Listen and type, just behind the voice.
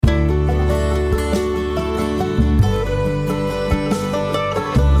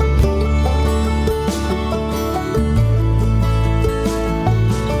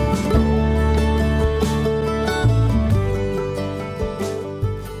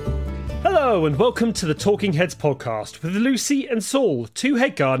Hello and welcome to the Talking Heads podcast with Lucy and Saul, two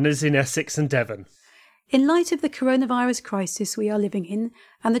head gardeners in Essex and Devon. In light of the coronavirus crisis we are living in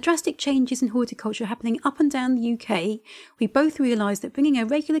and the drastic changes in horticulture happening up and down the UK, we both realised that bringing a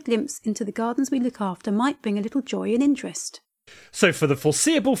regular glimpse into the gardens we look after might bring a little joy and interest. So for the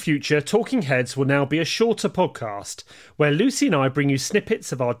foreseeable future, Talking Heads will now be a shorter podcast where Lucy and I bring you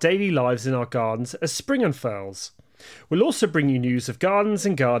snippets of our daily lives in our gardens as spring unfurls. We'll also bring you news of gardens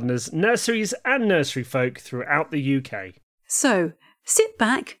and gardeners, nurseries and nursery folk throughout the UK. So, sit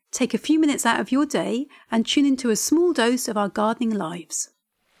back, take a few minutes out of your day and tune into a small dose of our gardening lives.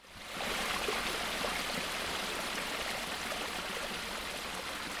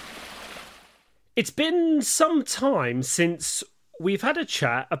 It's been some time since we've had a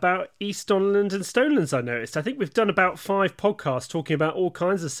chat about Eastonnland and Stonelands, I noticed. I think we've done about 5 podcasts talking about all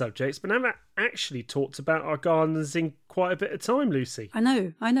kinds of subjects, but haven't actually talked about our gardens in quite a bit of time, Lucy. I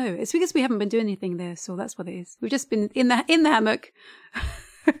know. It's because we haven't been doing anything there, so that's what it is. We've just been in the hammock,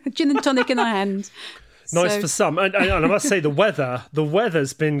 gin and tonic in our hand. Nice for some. And I must say, the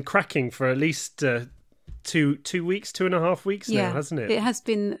weather's been cracking for at least 2 weeks, 2.5 weeks now, hasn't it? It has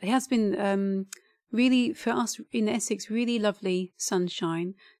been really, for us in Essex, really lovely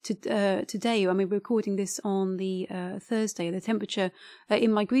sunshine. Today, I mean, we're recording this on the Thursday. The temperature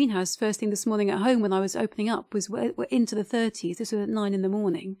in my greenhouse first thing this morning at home when I was opening up was we're into the 30s. This was at 9 in the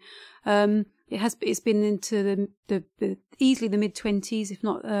morning. It's been into the easily the mid-20s, if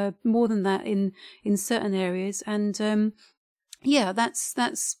not more than that in certain areas. And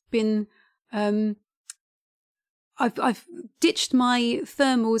that's been. I've ditched my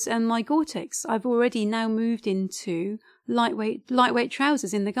thermals and my Gore-Tex. I've already now moved into lightweight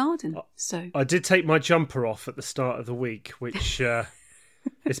trousers in the garden. So I did take my jumper off at the start of the week, which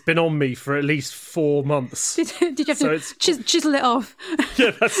it's been on me for at least 4 months. Did you have to chisel it off?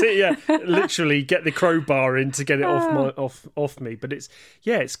 Yeah, that's it. Yeah, literally get the crowbar in to get it off me. But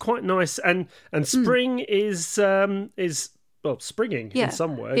it's quite nice, and spring is springing in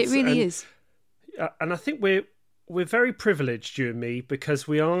some words. It really is. And I think we're very privileged, you and me, because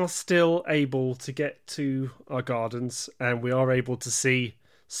we are still able to get to our gardens and we are able to see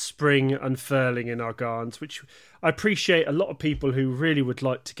spring unfurling in our gardens, which I appreciate. A lot of people who really would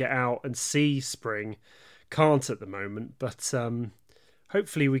like to get out and see spring can't at the moment, but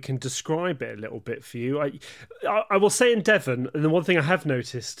hopefully we can describe it a little bit for you. I will say in Devon, and the one thing I have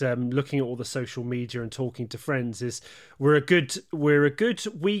noticed looking at all the social media and talking to friends is we're a good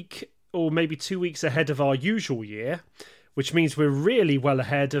week or maybe 2 weeks ahead of our usual year, which means we're really well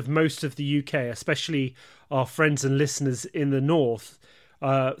ahead of most of the UK, especially our friends and listeners in the north.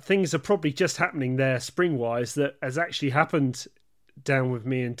 Things are probably just happening there spring-wise that has actually happened down with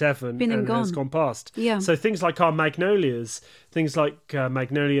me in Devon and has gone past. Yeah. So things like our magnolias, things like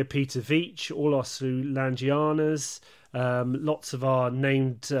Magnolia Peter Veitch, all our Soulangianas, lots of our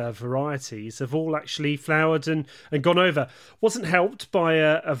named varieties have all actually flowered and gone over. Wasn't helped by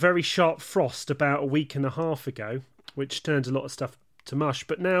a very sharp frost about a week and a half ago, which turned a lot of stuff to mush.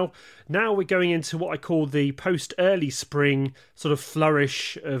 But now we're going into what I call the post-early spring sort of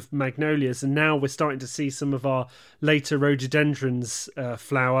flourish of magnolias, and now we're starting to see some of our later rhododendrons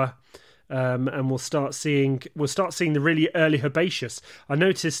flower. And we'll start seeing the really early herbaceous. I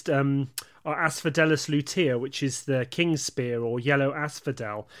noticed our Asphodelus lutea, which is the king's spear or yellow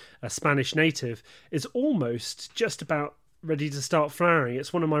asphodel, a Spanish native, is almost just about ready to start flowering.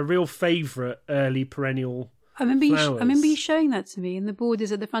 It's one of my real favourite early perennial flowers. I remember you showing that to me in the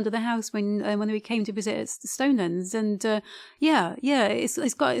borders at the front of the house when we came to visit at Stonelands, and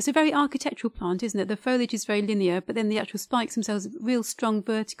it's a very architectural plant, isn't it? The foliage is very linear, but then the actual spikes themselves, real strong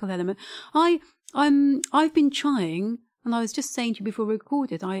vertical element. I've been trying, and I was just saying to you before we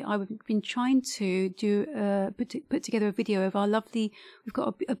recorded, I've been trying to do put together a video of our lovely. We've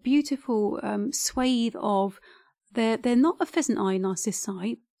got a beautiful swathe of. They're not a pheasant eye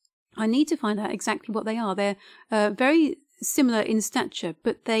narcissi. I need to find out exactly what they are. They're very similar in stature,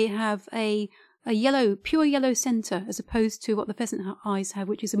 but they have a pure yellow centre as opposed to what the pheasant eyes have,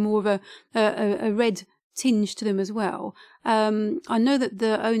 which is more of a red tinge to them as well. I know that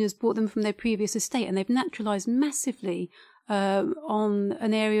the owners bought them from their previous estate, and they've naturalised massively on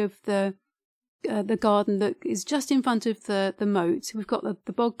an area of the garden that is just in front of the moat. We've got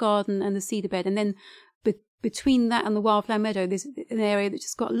the bog garden and the cedar bed, and then between that and the wildflower meadow, there's an area that's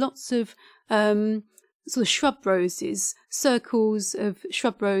just got lots of sort of shrub roses, circles of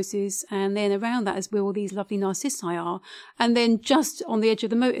shrub roses, and then around that is where all these lovely narcissi are. And then just on the edge of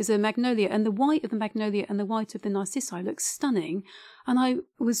the moat is a magnolia, and the white of the magnolia and the white of the narcissi looks stunning. And I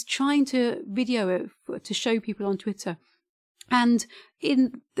was trying to video it to show people on Twitter. And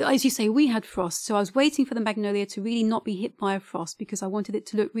as you say, we had frost, so I was waiting for the magnolia to really not be hit by a frost because I wanted it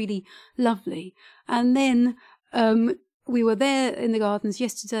to look really lovely. And then we were there in the gardens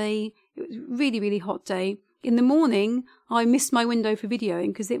yesterday. It was a really, really hot day. In the morning, I missed my window for videoing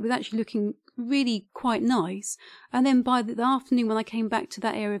because it was actually looking really quite nice. And then by the afternoon, when I came back to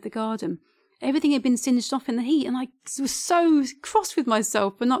that area of the garden, everything had been singed off in the heat, and I was so cross with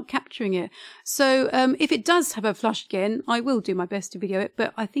myself for not capturing it. So if it does have a flush again, I will do my best to video it,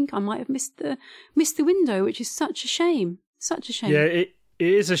 but I think I might have missed the window, which is such a shame. Such a shame. Yeah, it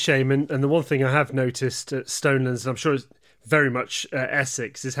is a shame. And the one thing I have noticed at Stonelands, and I'm sure it's very much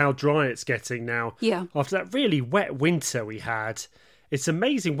Essex, is how dry it's getting now. Yeah. After that really wet winter we had, it's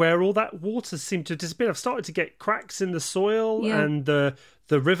amazing where all that water seemed to disappear. I've started to get cracks in the soil, and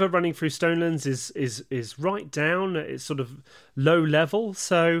the river running through Stonelands is right down. It's sort of low level,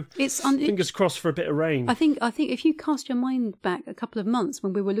 so fingers crossed for a bit of rain. I think if you cast your mind back a couple of months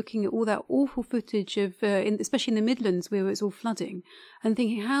when we were looking at all that awful footage of, especially in the Midlands where it was all flooding, and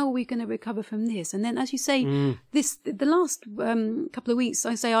thinking how are we going to recover from this? And then, as you say, the last couple of weeks,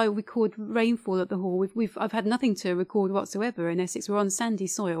 I record rainfall at the Hall. I've had nothing to record whatsoever in Essex. We're on sandy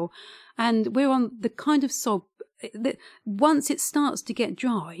soil, and we're on the kind of soil that once it starts to get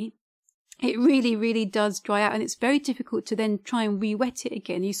dry, it really, really does dry out, and it's very difficult to then try and re-wet it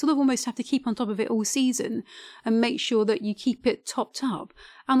again. You sort of almost have to keep on top of it all season and make sure that you keep it topped up.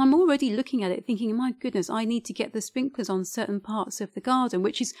 And I'm already looking at it thinking, my goodness, I need to get the sprinklers on certain parts of the garden,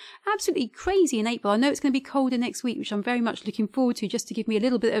 which is absolutely crazy in April. I know it's going to be colder next week, which I'm very much looking forward to, just to give me a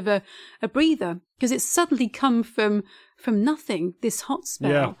little bit of a breather, because it's suddenly come from nothing, this hot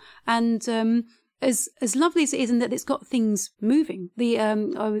spell. Yeah. And as lovely as it is, and that it's got things moving.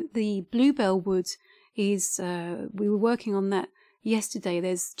 The bluebell wood is. We were working on that yesterday.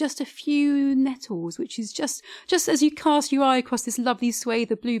 There's just a few nettles, which is just as you cast your eye across this lovely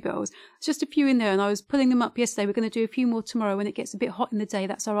swathe of bluebells. There's just a few in there, and I was pulling them up yesterday. We're going to do a few more tomorrow when it gets a bit hot in the day.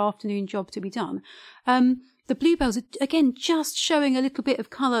 That's our afternoon job to be done. The bluebells are, again, just showing a little bit of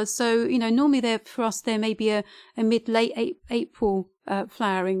colour. So, normally for us, there may be a mid-late April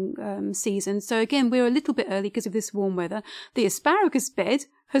flowering season. So, again, we're a little bit early because of this warm weather. The asparagus bed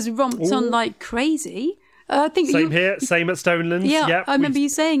has romped on like crazy. I think same here, same at Stonelands. Yeah, yep, I remember you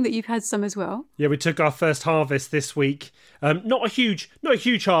saying that you've had some as well. Yeah, we took our first harvest this week. Not a huge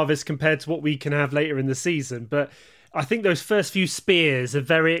harvest compared to what we can have later in the season, but I think those first few spears are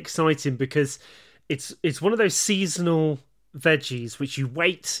very exciting because it's one of those seasonal veggies which you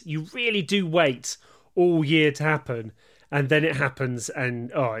really do wait all year to happen, and then it happens, and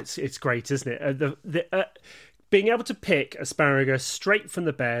it's great, isn't it? Being able to pick asparagus straight from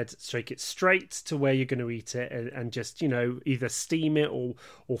the bed, take it straight to where you're going to eat it, and just either steam it or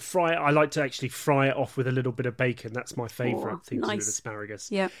fry it. I like to actually fry it off with a little bit of bacon. That's my favourite thing to do with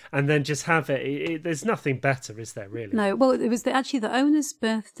asparagus. Yeah, and then just have it. There's nothing better, is there? Really? No. Well, it was actually the owner's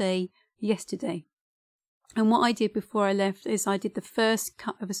birthday yesterday. And what I did before I left is I did the first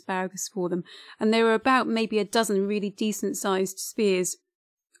cut of asparagus for them. And there were about maybe a dozen really decent-sized spears.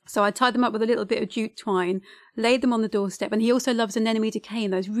 So I tied them up with a little bit of jute twine, laid them on the doorstep. And he also loves anemone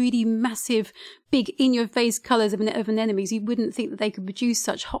decaying, those really massive, big, in-your-face colours of anemones. You wouldn't think that they could produce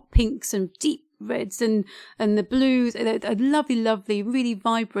such hot pinks and deep reds and the blues. A lovely, lovely, really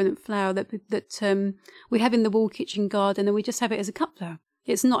vibrant flower that we have in the wall kitchen garden, and we just have it as a cut flower.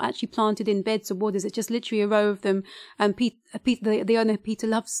 It's not actually planted in beds or borders. It's just literally a row of them. And the owner, Peter,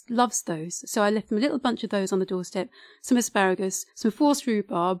 loves those. So I left him a little bunch of those on the doorstep, some asparagus, some forced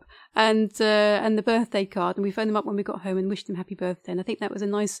rhubarb, and the birthday card. And we phoned them up when we got home and wished him happy birthday. And I think that was a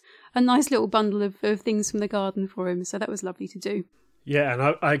nice little bundle of things from the garden for him. So that was lovely to do. Yeah,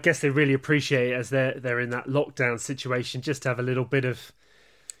 and I guess they really appreciate it as they're in that lockdown situation, just to have a little bit of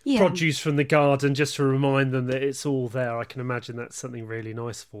produce from the garden, just to remind them that it's all there. I can imagine that's something really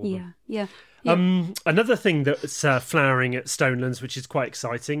nice for them. Yeah. Another thing that's flowering at Stonelands, which is quite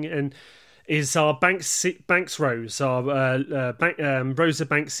exciting, and is our Banks rose. Our Rosa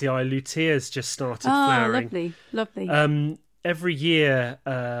Banksii lutea's just started flowering. Lovely. Every year,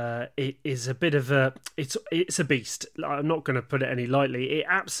 it is a bit of it's a beast. I'm not going to put it any lightly. It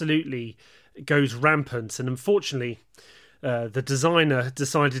absolutely goes rampant, and unfortunately, the designer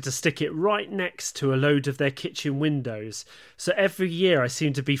decided to stick it right next to a load of their kitchen windows. So every year I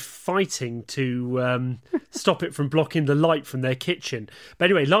seem to be fighting to stop it from blocking the light from their kitchen. But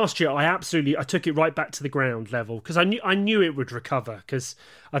anyway, last year I took it right back to the ground level because I knew it would recover, because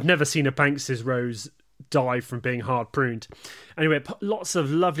I've never seen a Banks's rose die from being hard pruned. Anyway, put lots of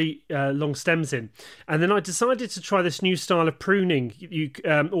lovely long stems in, and then I decided to try this new style of pruning.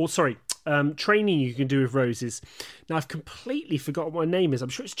 training you can do with roses. Now, I've completely forgotten what her name is. I'm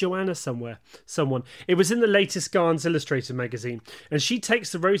sure it's Joanna someone. It was in the latest Gardens Illustrated magazine. And she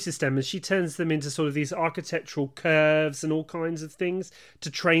takes the roses stem and she turns them into sort of these architectural curves and all kinds of things to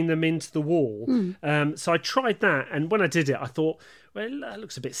train them into the wall. So I tried that. And when I did it, I thought, well, that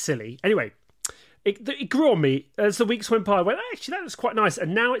looks a bit silly. Anyway, it grew on me as the weeks went by. I went, actually, that was quite nice.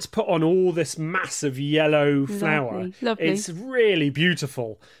 And now it's put on all this massive yellow flower. Lovely. It's really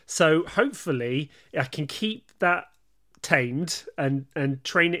beautiful. So hopefully I can keep that tamed and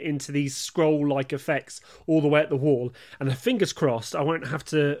train it into these scroll-like effects all the way at the wall. And fingers crossed, I won't have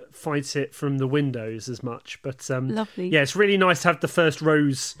to fight it from the windows as much. But lovely. Yeah, it's really nice to have the first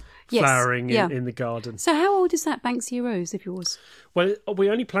rose flowering in the garden. So how old is that Banksia rose of yours? Well, we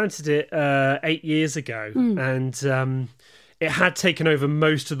only planted it 8 years ago, and it had taken over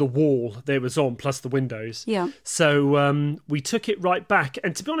most of the wall that it was on, plus the windows. Yeah. So we took it right back.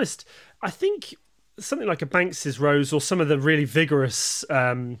 And to be honest, I think something like a Banks's rose or some of the really vigorous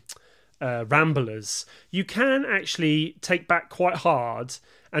ramblers, you can actually take back quite hard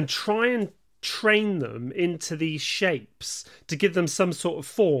and try and train them into these shapes to give them some sort of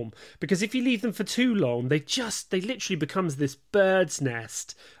form, because if you leave them for too long, they literally becomes this bird's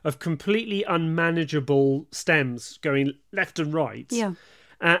nest of completely unmanageable stems going left and right.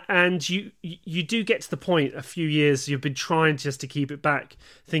 And you do get to the point, a few years you've been trying just to keep it back,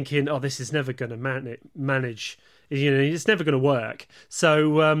 thinking, oh, this is never going to manage, it's never going to work.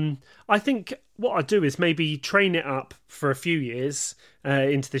 So I think what I do is maybe train it up for a few years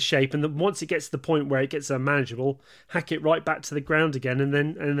into the shape, and then once it gets to the point where it gets unmanageable, hack it right back to the ground again, and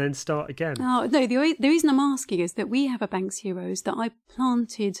then start again. Oh no, the reason I'm asking is that we have a Banksia rose that I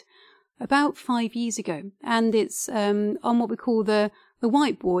planted about 5 years ago, and it's on what we call the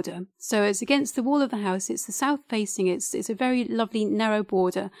white border. So it's against the wall of the house. It's the south facing. It's a very lovely narrow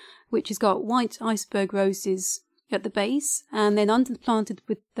border, which has got white iceberg roses at the base, and then underplanted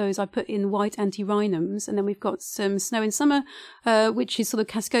with those I put in white antirrhinums, and then we've got some snow in summer, which is sort of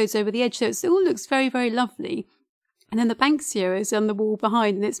cascades over the edge. So it all looks very, very lovely. And then the Banksia is on the wall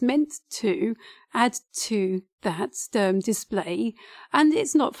behind, and it's meant to add to that display. And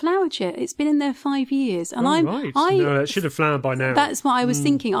it's not flowered yet. It's been in there 5 years, and no, it should have flowered by now. That's what I was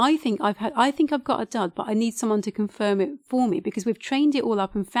thinking. I think I've got a dud, but I need someone to confirm it for me, because we've trained it all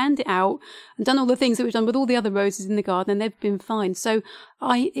up and fanned it out and done all the things that we've done with all the other roses in the garden, and they've been fine. So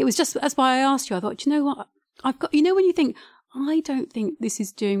it was just, that's why I asked you. I thought, you know what, I've got, when you think, I don't think this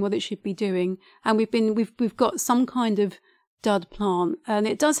is doing what it should be doing, and we've got some kind of dud plant, and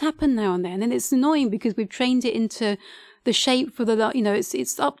it does happen now and then, and it's annoying because we've trained it into the shape for the,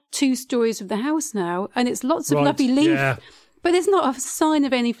 it's up 2 stories of the house now, and it's lots of lovely leaf, but there's not a sign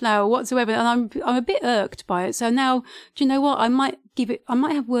of any flower whatsoever, and I'm a bit irked by it. So now, do you know what? I might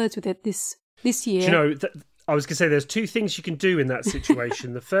have words with it this year. Do you know, I was going to say there's 2 things you can do in that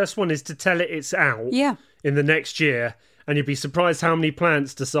situation. The first one is to tell it it's out in the next year, and you'd be surprised how many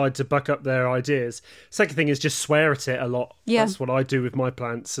plants decide to buck up their ideas. Second thing is just swear at it a lot. Yeah. That's what I do with my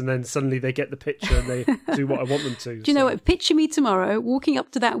plants, and then suddenly they get the picture and they do what I want them to. Do you know what? Picture me tomorrow walking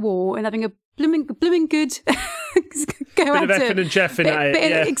up to that wall and having a blooming good go bit of effing and jeffing at it.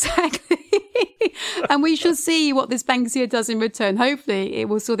 Yeah. Exactly. And we shall see what this Banksia does in return. Hopefully it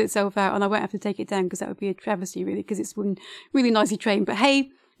will sort itself out and I won't have to take it down, because that would be a travesty, really, because it's been really nicely trained. But hey,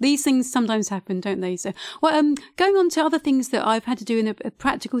 these things sometimes happen, don't they? So, going on to other things that I've had to do in a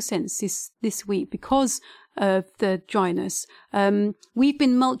practical sense this week because of the dryness. We've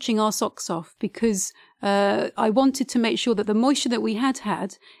been mulching our socks off because I wanted to make sure that the moisture that we had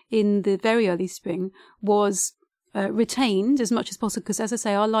in the very early spring was retained as much as possible, because, as I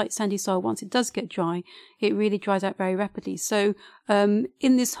say, our light sandy soil, once it does get dry, it really dries out very rapidly. So in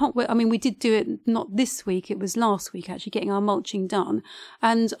this hot weather, we did do it not this week, it was last week actually, getting our mulching done,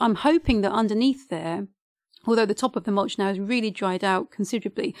 and I'm hoping that underneath there, although the top of the mulch now has really dried out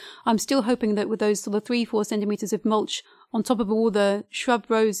considerably, I'm still hoping that with those sort of 3-4 centimetres of mulch on top of all the shrub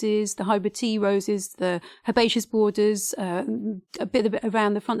roses, the hybrid tea roses, the herbaceous borders, a bit of it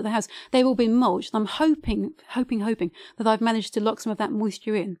around the front of the house, they've all been mulched. I'm hoping that I've managed to lock some of that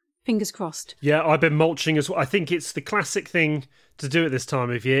moisture in. Fingers crossed. Yeah, I've been mulching as well. I think it's the classic thing to do at this time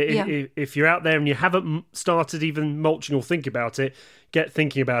of year. Yeah. If you're out there and you haven't started even mulching or think about it, get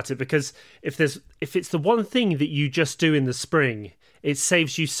thinking about it, because if it's the one thing that you just do in the spring, it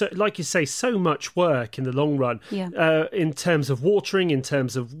saves you, so, like you say, so much work in the long run. Yeah. In terms of watering, in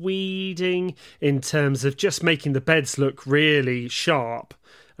terms of weeding, in terms of just making the beds look really sharp.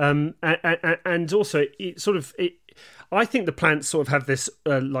 And also, I think the plants sort of have this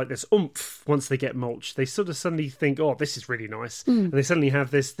like this oomph once they get mulched. They sort of suddenly think, oh, this is really nice, and they suddenly have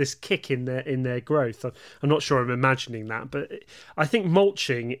this kick in their growth. I'm not sure I'm imagining that, but I think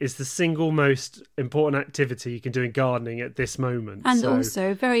mulching is the single most important activity you can do in gardening at this moment. And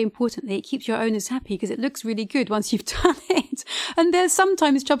also, very importantly, it keeps your owners happy because it looks really good once you've done it. And there's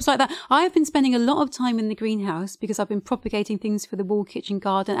sometimes jobs like that. I've been spending a lot of time in the greenhouse because I've been propagating things for the wall kitchen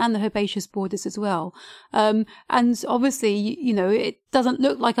garden and the herbaceous borders as well. And obviously, you know, it doesn't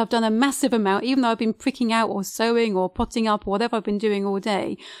look like I've done a massive amount, even though I've been pricking out or sowing or potting up or whatever I've been doing all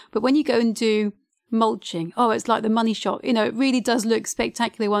day. But when you go and do mulching, it's like the money shot. You know, it really does look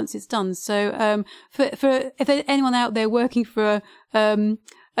spectacular once it's done. So for if there's anyone out there working for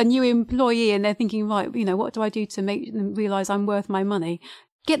a new employee and they're thinking, right, you know, what do I do to make them realise I'm worth my money?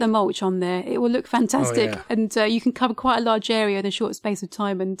 Get the mulch on there. It will look fantastic. And you can cover quite a large area in a short space of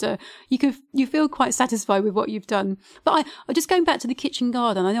time, and you feel quite satisfied with what you've done. But I just going back to the kitchen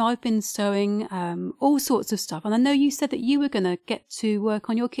garden, I know I've been sowing all sorts of stuff, and I know you said that you were going to get to work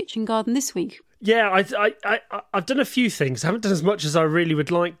on your kitchen garden this week. Yeah, I've done a few things. I haven't done as much as I really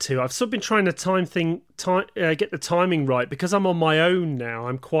would like to. I've sort of been trying to get the timing right because I'm on my own now.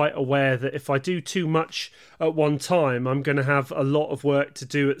 I'm quite aware that if I do too much at one time, I'm going to have a lot of work to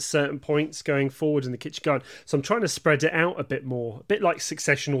do at certain points going forward in the kitchen garden. So I'm trying to spread it out a bit more, a bit like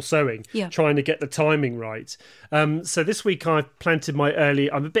successional sowing, trying to get the timing right. So this week I've planted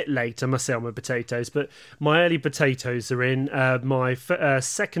I'm a bit late, I must say, on my potatoes, but my early potatoes are in. My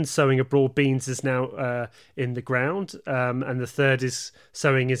second sowing of broad beans is now in the ground, and the third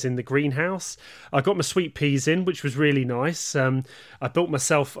sowing is in the greenhouse. I got my sweet peas in, which was really nice. I built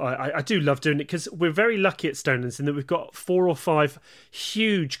myself. I do love doing it because we're very lucky at Stonelands in that we've got 4 or 5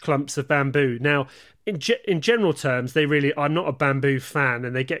 huge clumps of bamboo. Now, in general terms, I'm not a bamboo fan,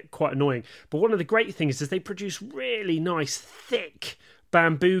 and they get quite annoying. But one of the great things is they produce really nice, thick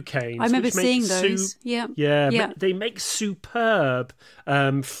bamboo canes. I remember seeing those. They make superb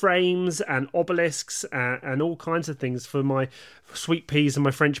frames and obelisks and all kinds of things for my sweet peas and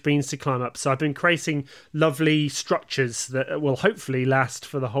my French beans to climb up. So I've been creating lovely structures that will hopefully last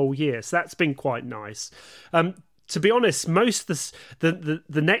for the whole year. So that's been quite nice. To be honest, most of the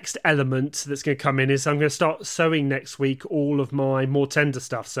next element that's going to come in is I'm going to start sowing next week all of my more tender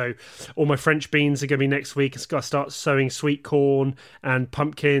stuff. So all my French beans are going to be next week. I've got to start sowing sweet corn and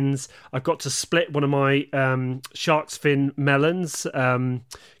pumpkins. I've got to split one of my shark's fin melons,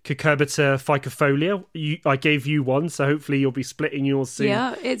 Cucurbita ficofolia. I gave you one, so hopefully you'll be splitting yours soon.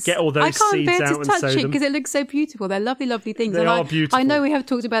 Yeah, get all those seeds out and sow them. I can't bear to touch it because it looks so beautiful. They're lovely, lovely things. They are beautiful. I know we have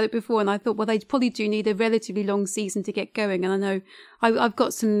talked about it before, and I thought, well, they probably do need a relatively long season to get going. And I know I've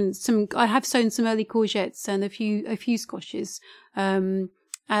got some. I have sown some early courgettes and a few squashes. I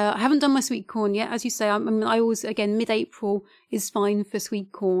haven't done my sweet corn yet, as you say. I always, again, mid-April is fine for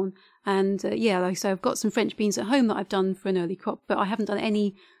sweet corn. And like I say, I've got some French beans at home that I've done for an early crop, but I haven't done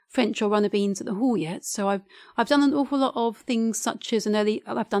any French or runner beans at the hall yet. So I've done an awful lot of things such as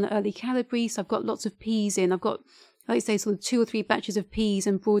I've done an early Calabrese. I've got lots of peas in. I've got, like I say, sort of 2 or 3 batches of peas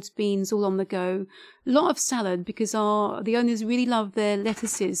and broad beans all on the go. A lot of salad because the owners really love their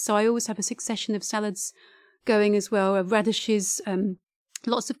lettuces. So I always have a succession of salads going as well, radishes,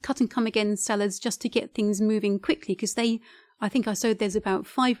 lots of cut and come again salads just to get things moving quickly because I think I sowed theirs about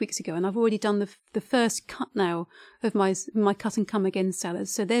 5 weeks ago, and I've already done the first cut now of my cut and come again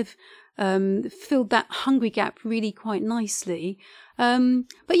salads. So they've filled that hungry gap really quite nicely.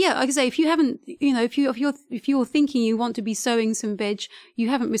 But yeah, like I say, if you haven't, if you're thinking you want to be sowing some veg, you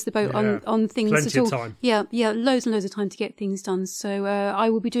haven't missed the boat on things plenty at all. Of time. Yeah, loads and loads of time to get things done. So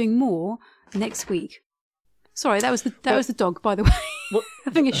I will be doing more next week. Sorry, that was the dog, by the way.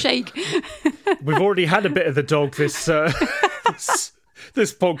 Having a shake. We've already had a bit of the dog this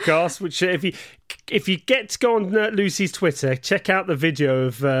this podcast. Which if you get to go on Lucy's Twitter, check out the video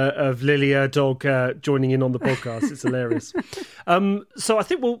of Lily, her dog, joining in on the podcast. It's hilarious. So I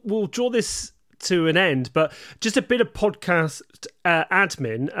think we'll draw this to an end, but just a bit of podcast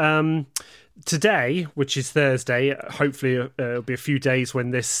admin. Today, which is Thursday, hopefully it'll be a few days when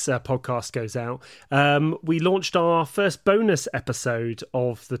this podcast goes out, we launched our first bonus episode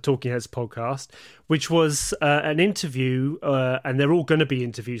of the Talking Heads podcast, which was an interview, and they're all going to be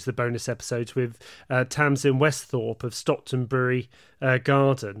interviews, the bonus episodes, with Tamsin Westhorpe of Stockton Bury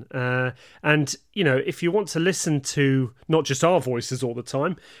Garden. And, if you want to listen to not just our voices all the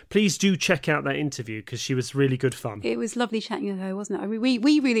time, please do check out that interview because she was really good fun. It was lovely chatting with her, wasn't it? I mean,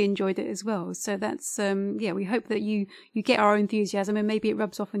 we really enjoyed it as well. So that's, we hope that you get our enthusiasm and maybe it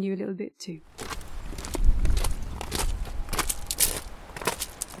rubs off on you a little bit too.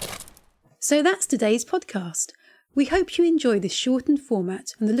 So that's today's podcast. We hope you enjoy this shortened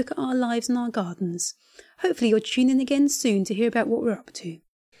format and the look at our lives and our gardens. Hopefully you'll tune in again soon to hear about what we're up to.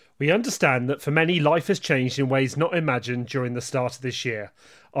 We understand that for many life has changed in ways not imagined during the start of this year.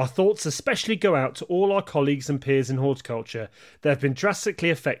 Our thoughts especially go out to all our colleagues and peers in horticulture that have been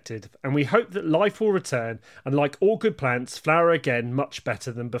drastically affected, and we hope that life will return and, like all good plants, flower again much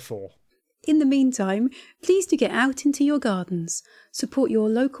better than before. In the meantime, please do get out into your gardens, support your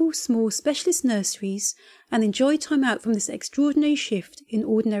local small specialist nurseries, and enjoy time out from this extraordinary shift in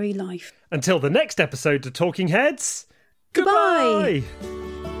ordinary life. Until the next episode of Talking Heads, goodbye!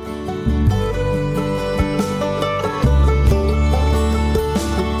 Goodbye!